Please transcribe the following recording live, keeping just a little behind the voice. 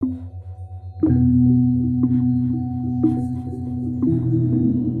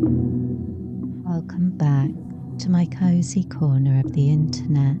my cozy corner of the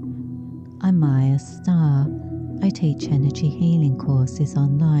internet. I'm Maya Star. I teach energy healing courses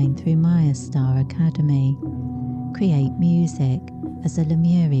online through Maya Star Academy, create music as a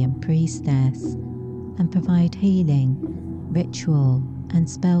Lemurian priestess, and provide healing, ritual, and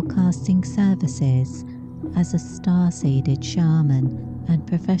spellcasting services as a star-seeded shaman and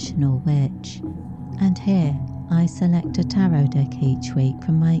professional witch. And here, I select a tarot deck each week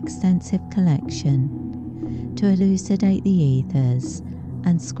from my extensive collection to elucidate the ethers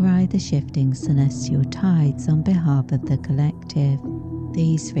and scry the shifting celestial tides on behalf of the collective.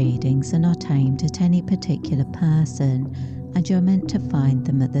 These readings are not aimed at any particular person, and you're meant to find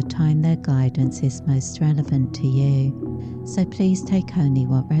them at the time their guidance is most relevant to you. So please take only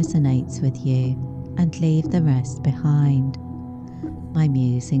what resonates with you and leave the rest behind. My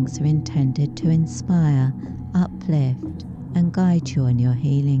musings are intended to inspire, uplift, and guide you on your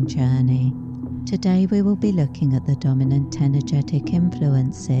healing journey. Today we will be looking at the dominant energetic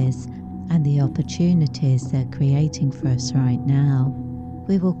influences and the opportunities they're creating for us right now.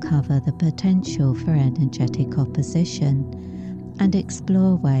 We will cover the potential for energetic opposition and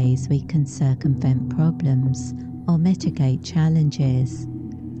explore ways we can circumvent problems or mitigate challenges.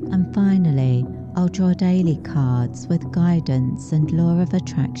 And finally, I'll draw daily cards with guidance and law of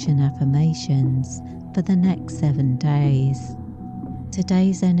attraction affirmations for the next 7 days.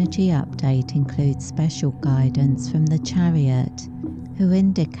 Today's energy update includes special guidance from the Chariot, who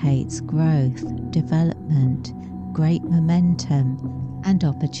indicates growth, development, great momentum, and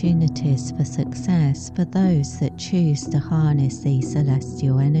opportunities for success for those that choose to harness these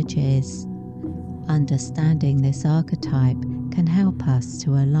celestial energies. Understanding this archetype can help us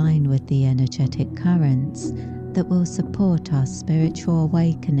to align with the energetic currents that will support our spiritual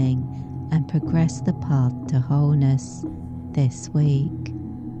awakening and progress the path to wholeness this week.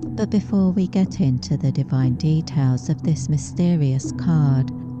 But before we get into the divine details of this mysterious card,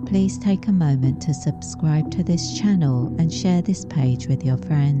 please take a moment to subscribe to this channel and share this page with your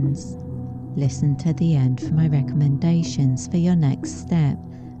friends. Listen to the end for my recommendations for your next step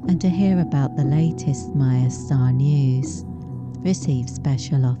and to hear about the latest Maya Star news. Receive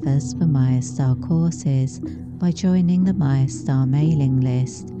special offers for Maya Star courses by joining the Maya Star mailing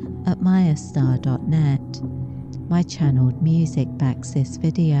list at mayastar.net. My channeled music backs this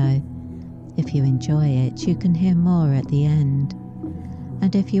video. If you enjoy it, you can hear more at the end.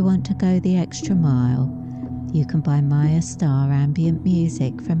 And if you want to go the extra mile, you can buy Maya Star ambient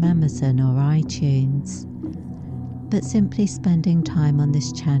music from Amazon or iTunes. But simply spending time on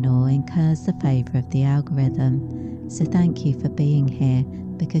this channel incurs the favour of the algorithm, so thank you for being here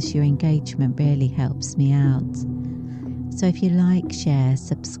because your engagement really helps me out. So if you like, share,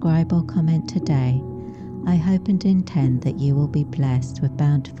 subscribe or comment today, I hope and intend that you will be blessed with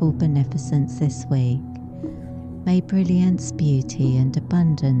bountiful beneficence this week. May brilliance, beauty and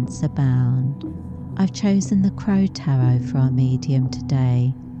abundance abound. I've chosen the Crow Tarot for our medium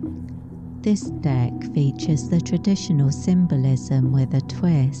today. This deck features the traditional symbolism with a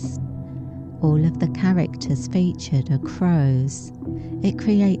twist. All of the characters featured are crows. It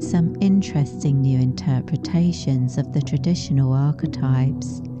creates some interesting new interpretations of the traditional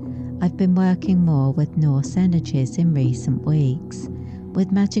archetypes. I've been working more with Norse energies in recent weeks,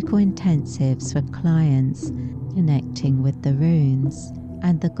 with magical intensives for clients, connecting with the runes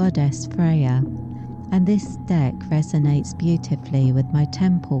and the goddess Freya, and this deck resonates beautifully with my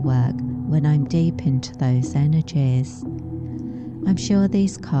temple work when I'm deep into those energies. I'm sure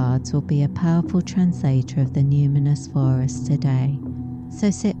these cards will be a powerful translator of the numinous for us today.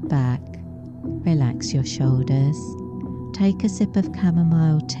 So sit back, relax your shoulders, take a sip of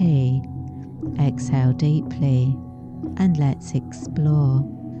chamomile tea, exhale deeply, and let's explore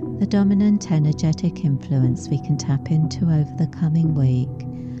the dominant energetic influence we can tap into over the coming week.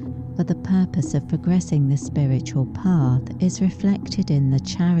 For the purpose of progressing the spiritual path is reflected in the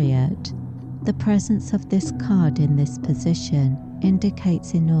Chariot. The presence of this card in this position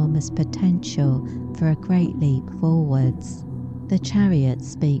indicates enormous potential for a great leap forwards. The Chariot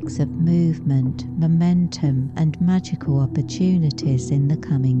speaks of movement, momentum, and magical opportunities in the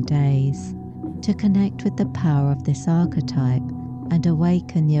coming days. To connect with the power of this archetype and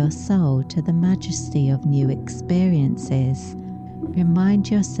awaken your soul to the majesty of new experiences, remind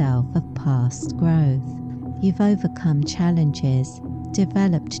yourself of past growth. You've overcome challenges,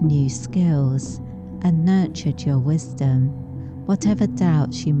 developed new skills, and nurtured your wisdom. Whatever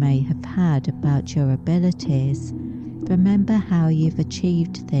doubts you may have had about your abilities, remember how you've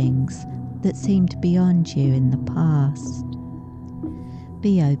achieved things that seemed beyond you in the past.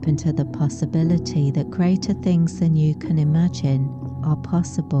 Be open to the possibility that greater things than you can imagine are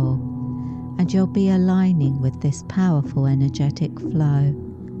possible, and you'll be aligning with this powerful energetic flow.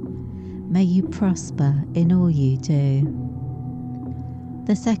 May you prosper in all you do.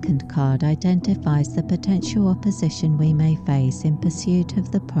 The second card identifies the potential opposition we may face in pursuit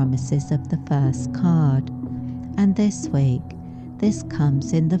of the promises of the first card, and this week, this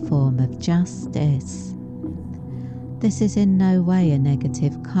comes in the form of justice. This is in no way a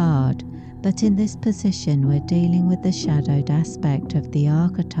negative card, but in this position we're dealing with the shadowed aspect of the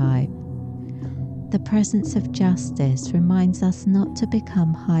archetype. The presence of justice reminds us not to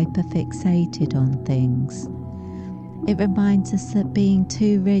become hyperfixated on things. It reminds us that being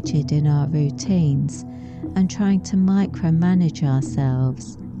too rigid in our routines and trying to micromanage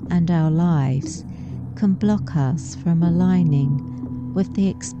ourselves and our lives can block us from aligning with the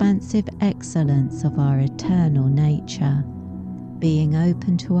expansive excellence of our eternal nature. Being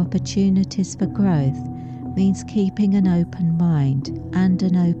open to opportunities for growth means keeping an open mind and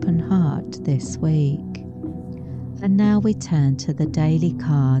an open heart this week. And now we turn to the daily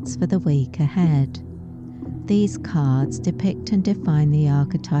cards for the week ahead. These cards depict and define the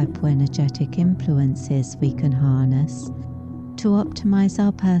archetypal energetic influences we can harness to optimize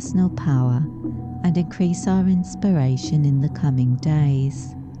our personal power and increase our inspiration in the coming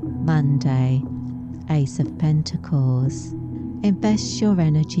days. Monday, Ace of Pentacles. Invest your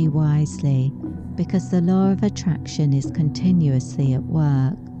energy wisely because the law of attraction is continuously at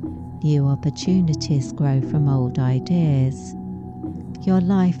work. New opportunities grow from old ideas. Your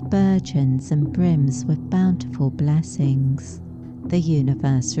life burgeons and brims with bountiful blessings. The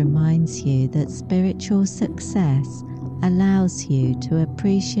universe reminds you that spiritual success allows you to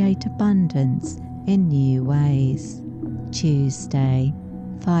appreciate abundance in new ways. Tuesday,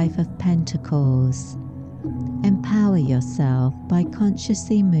 Five of Pentacles. Empower yourself by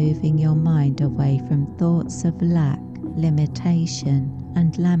consciously moving your mind away from thoughts of lack, limitation,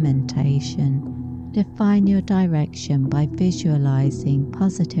 and lamentation. Define your direction by visualizing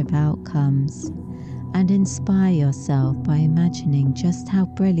positive outcomes and inspire yourself by imagining just how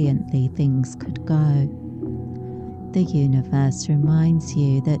brilliantly things could go. The universe reminds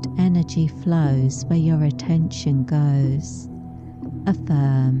you that energy flows where your attention goes.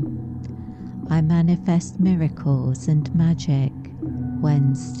 Affirm. I manifest miracles and magic.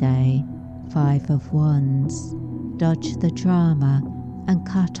 Wednesday, Five of Wands. Dodge the drama and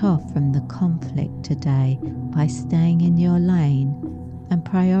cut off from the conflict today by staying in your lane and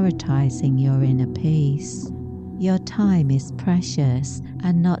prioritizing your inner peace. Your time is precious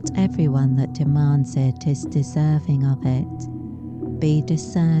and not everyone that demands it is deserving of it. Be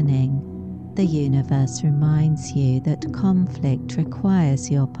discerning. The universe reminds you that conflict requires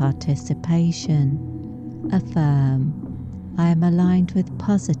your participation. Affirm. I am aligned with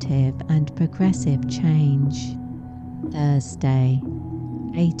positive and progressive change. Thursday,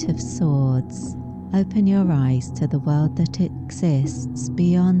 Eight of Swords. Open your eyes to the world that exists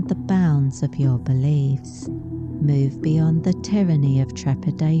beyond the bounds of your beliefs. Move beyond the tyranny of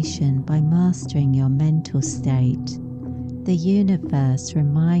trepidation by mastering your mental state. The universe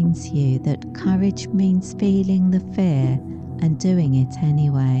reminds you that courage means feeling the fear and doing it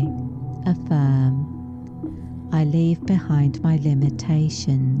anyway. Affirm. I leave behind my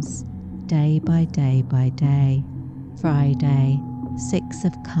limitations, day by day by day. Friday, Six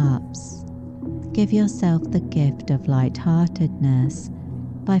of Cups. Give yourself the gift of lightheartedness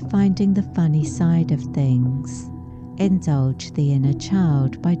by finding the funny side of things. Indulge the inner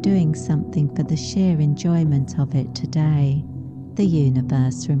child by doing something for the sheer enjoyment of it today. The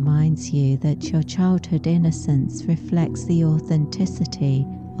universe reminds you that your childhood innocence reflects the authenticity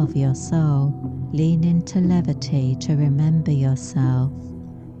of your soul. Lean into levity to remember yourself.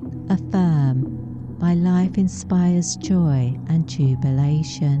 Affirm. My life inspires joy and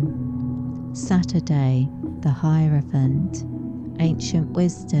jubilation. Saturday, the Hierophant. Ancient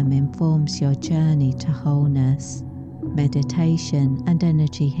wisdom informs your journey to wholeness. Meditation and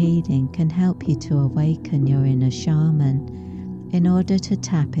energy healing can help you to awaken your inner shaman in order to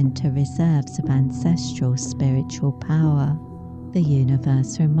tap into reserves of ancestral spiritual power. The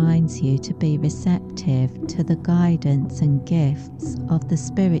universe reminds you to be receptive to the guidance and gifts of the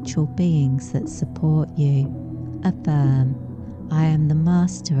spiritual beings that support you. Affirm. I am the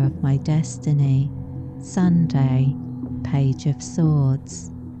master of my destiny. Sunday, Page of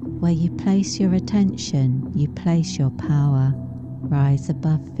Swords. Where you place your attention, you place your power. Rise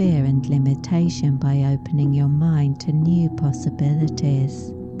above fear and limitation by opening your mind to new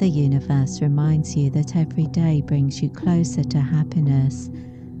possibilities. The universe reminds you that every day brings you closer to happiness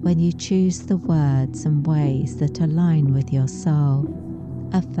when you choose the words and ways that align with your soul.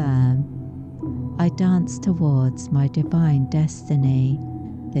 Affirm. I dance towards my divine destiny.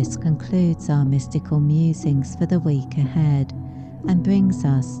 This concludes our mystical musings for the week ahead and brings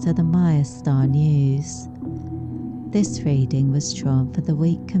us to the Maya Star News. This reading was drawn for the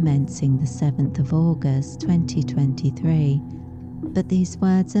week commencing the 7th of August 2023, but these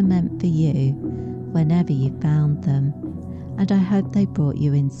words are meant for you whenever you found them, and I hope they brought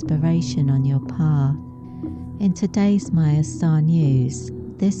you inspiration on your path. In today's Maya Star News,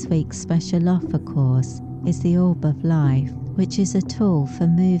 this week's special offer course is the Orb of Life, which is a tool for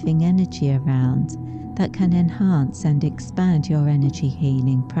moving energy around that can enhance and expand your energy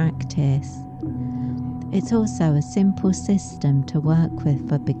healing practice. It's also a simple system to work with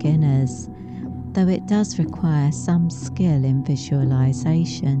for beginners, though it does require some skill in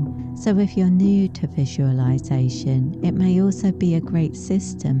visualization. So if you're new to visualization, it may also be a great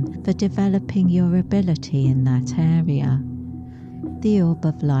system for developing your ability in that area. The Orb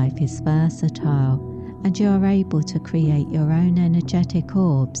of Life is versatile, and you're able to create your own energetic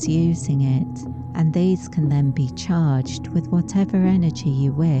orbs using it, and these can then be charged with whatever energy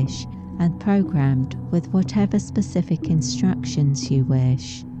you wish and programmed with whatever specific instructions you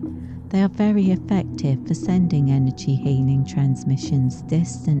wish. They are very effective for sending energy healing transmissions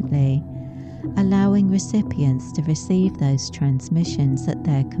distantly, allowing recipients to receive those transmissions at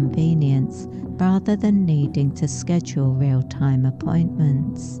their convenience rather than needing to schedule real-time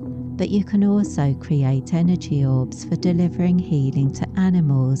appointments. But you can also create energy orbs for delivering healing to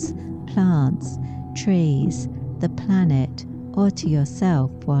animals, plants, trees, the planet, or to yourself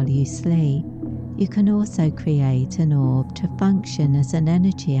while you sleep. You can also create an orb to function as an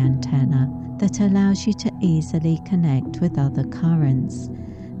energy antenna that allows you to easily connect with other currents,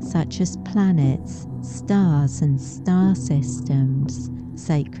 such as planets, stars and star systems,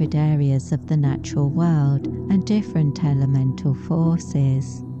 sacred areas of the natural world, and different elemental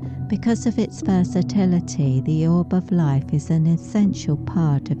forces. Because of its versatility, the Orb of Life is an essential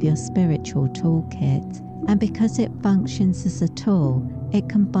part of your spiritual toolkit, and because it functions as a tool, it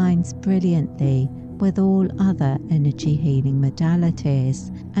combines brilliantly with all other energy healing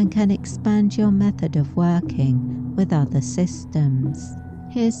modalities and can expand your method of working with other systems.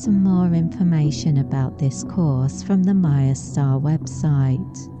 Here's some more information about this course from the Maya Star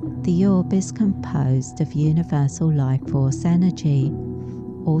website. The orb is composed of universal life force energy,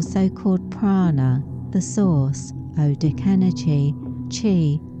 also called prana, the source, odic energy,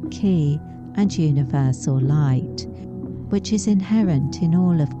 chi, ki, and universal light, which is inherent in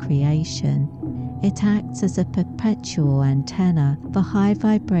all of creation. It acts as a perpetual antenna for high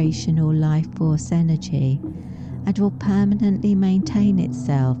vibrational life force energy and will permanently maintain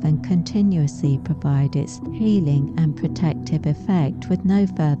itself and continuously provide its healing and protective effect with no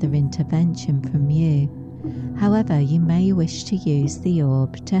further intervention from you. However, you may wish to use the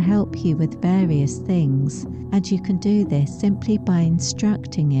orb to help you with various things, and you can do this simply by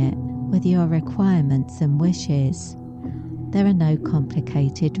instructing it with your requirements and wishes. There are no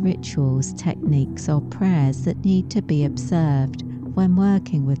complicated rituals, techniques, or prayers that need to be observed when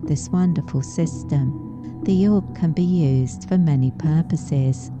working with this wonderful system. The orb can be used for many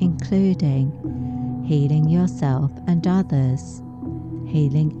purposes, including healing yourself and others,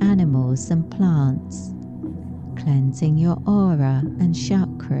 healing animals and plants, cleansing your aura and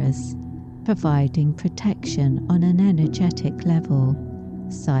chakras, providing protection on an energetic level,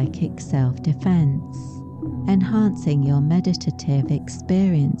 psychic self-defense, enhancing your meditative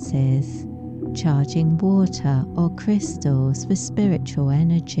experiences, charging water or crystals with spiritual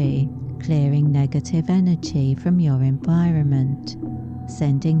energy, clearing negative energy from your environment,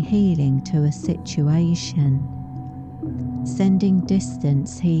 sending healing to a situation, sending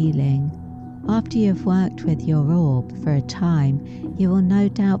distance healing. After you've worked with your orb for a time, you will no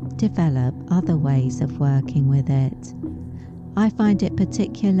doubt develop other ways of working with it. I find it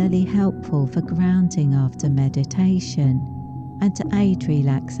particularly helpful for grounding after meditation and to aid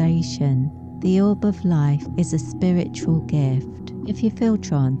relaxation. The Orb of Life is a spiritual gift. If you feel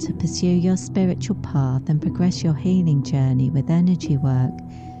drawn to pursue your spiritual path and progress your healing journey with energy work,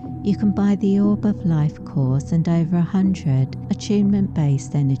 you can buy the Orb of Life course and over 100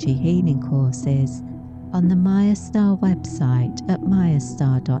 attunement-based energy healing courses on the Maya Star website at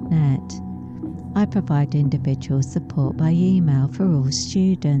mayastar.net. I provide individual support by email for all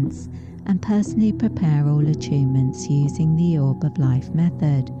students and personally prepare all attunements using the Orb of Life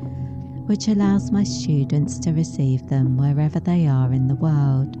method, which allows my students to receive them wherever they are in the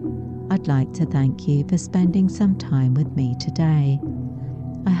world. I'd like to thank you for spending some time with me today.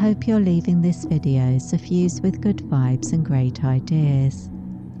 I hope you're leaving this video suffused with good vibes and great ideas.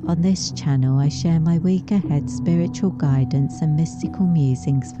 On this channel I share my week ahead spiritual guidance and mystical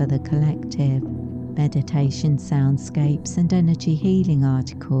musings for the collective. meditation soundscapes and energy healing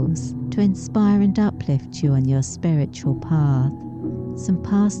articles to inspire and uplift you on your spiritual path. Some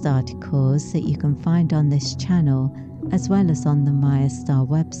past articles that you can find on this channel, as well as on the Maya Star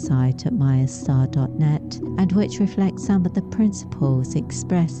website at mayastar.net, and which reflect some of the principles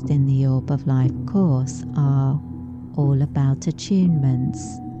expressed in the Orb of Life course, are all about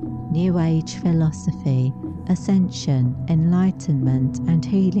attunements, New Age philosophy, Ascension, enlightenment and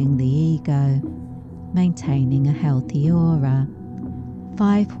healing the ego, maintaining a healthy aura,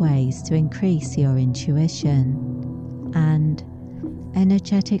 5 ways to increase your intuition, and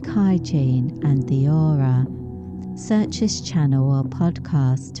energetic hygiene and the aura. Search this channel or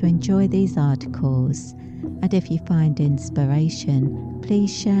podcast to enjoy these articles, and if you find inspiration,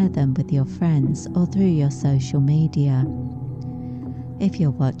 please share them with your friends or through your social media. If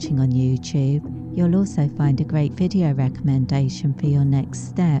you're watching on YouTube, you'll also find a great video recommendation for your next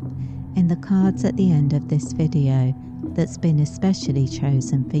step in the cards at the end of this video that's been especially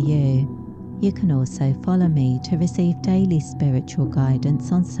chosen for you. You can also follow me to receive daily spiritual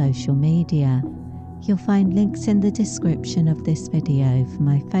guidance on social media. You'll find links in the description of this video for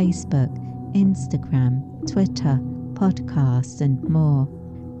my Facebook, Instagram, Twitter, podcast and more.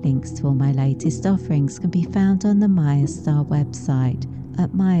 Links to all my latest offerings can be found on the Maya Star website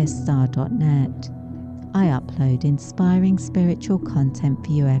at mayastar.net. I upload inspiring spiritual content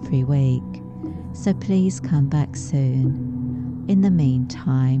for you every week, so please come back soon. In the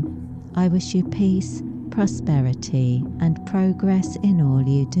meantime, I wish you peace, prosperity and progress in all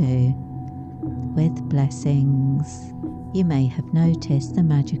you do. With blessings. You may have noticed the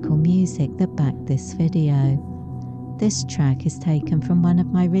magical music that backed this video. This track is taken from one of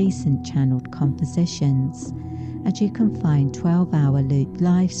my recent channeled compositions, and you can find 12-hour loop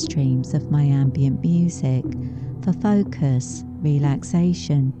live streams of my ambient music for focus,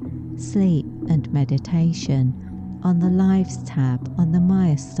 relaxation, sleep and meditation on the Lives tab on the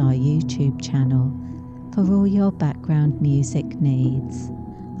Maya Star YouTube channel for all your background music needs.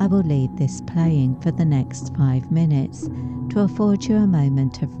 I will leave this playing for the next 5 minutes to afford you a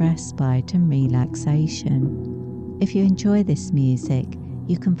moment of respite and relaxation. If you enjoy this music,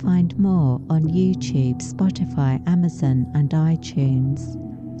 you can find more on YouTube, Spotify, Amazon and iTunes.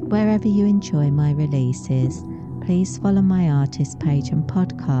 Wherever you enjoy my releases, please follow my artist page and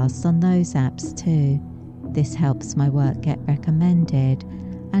podcasts on those apps too. This helps my work get recommended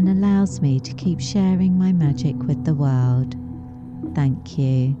and allows me to keep sharing my magic with the world. Thank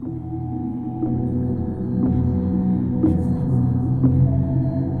you.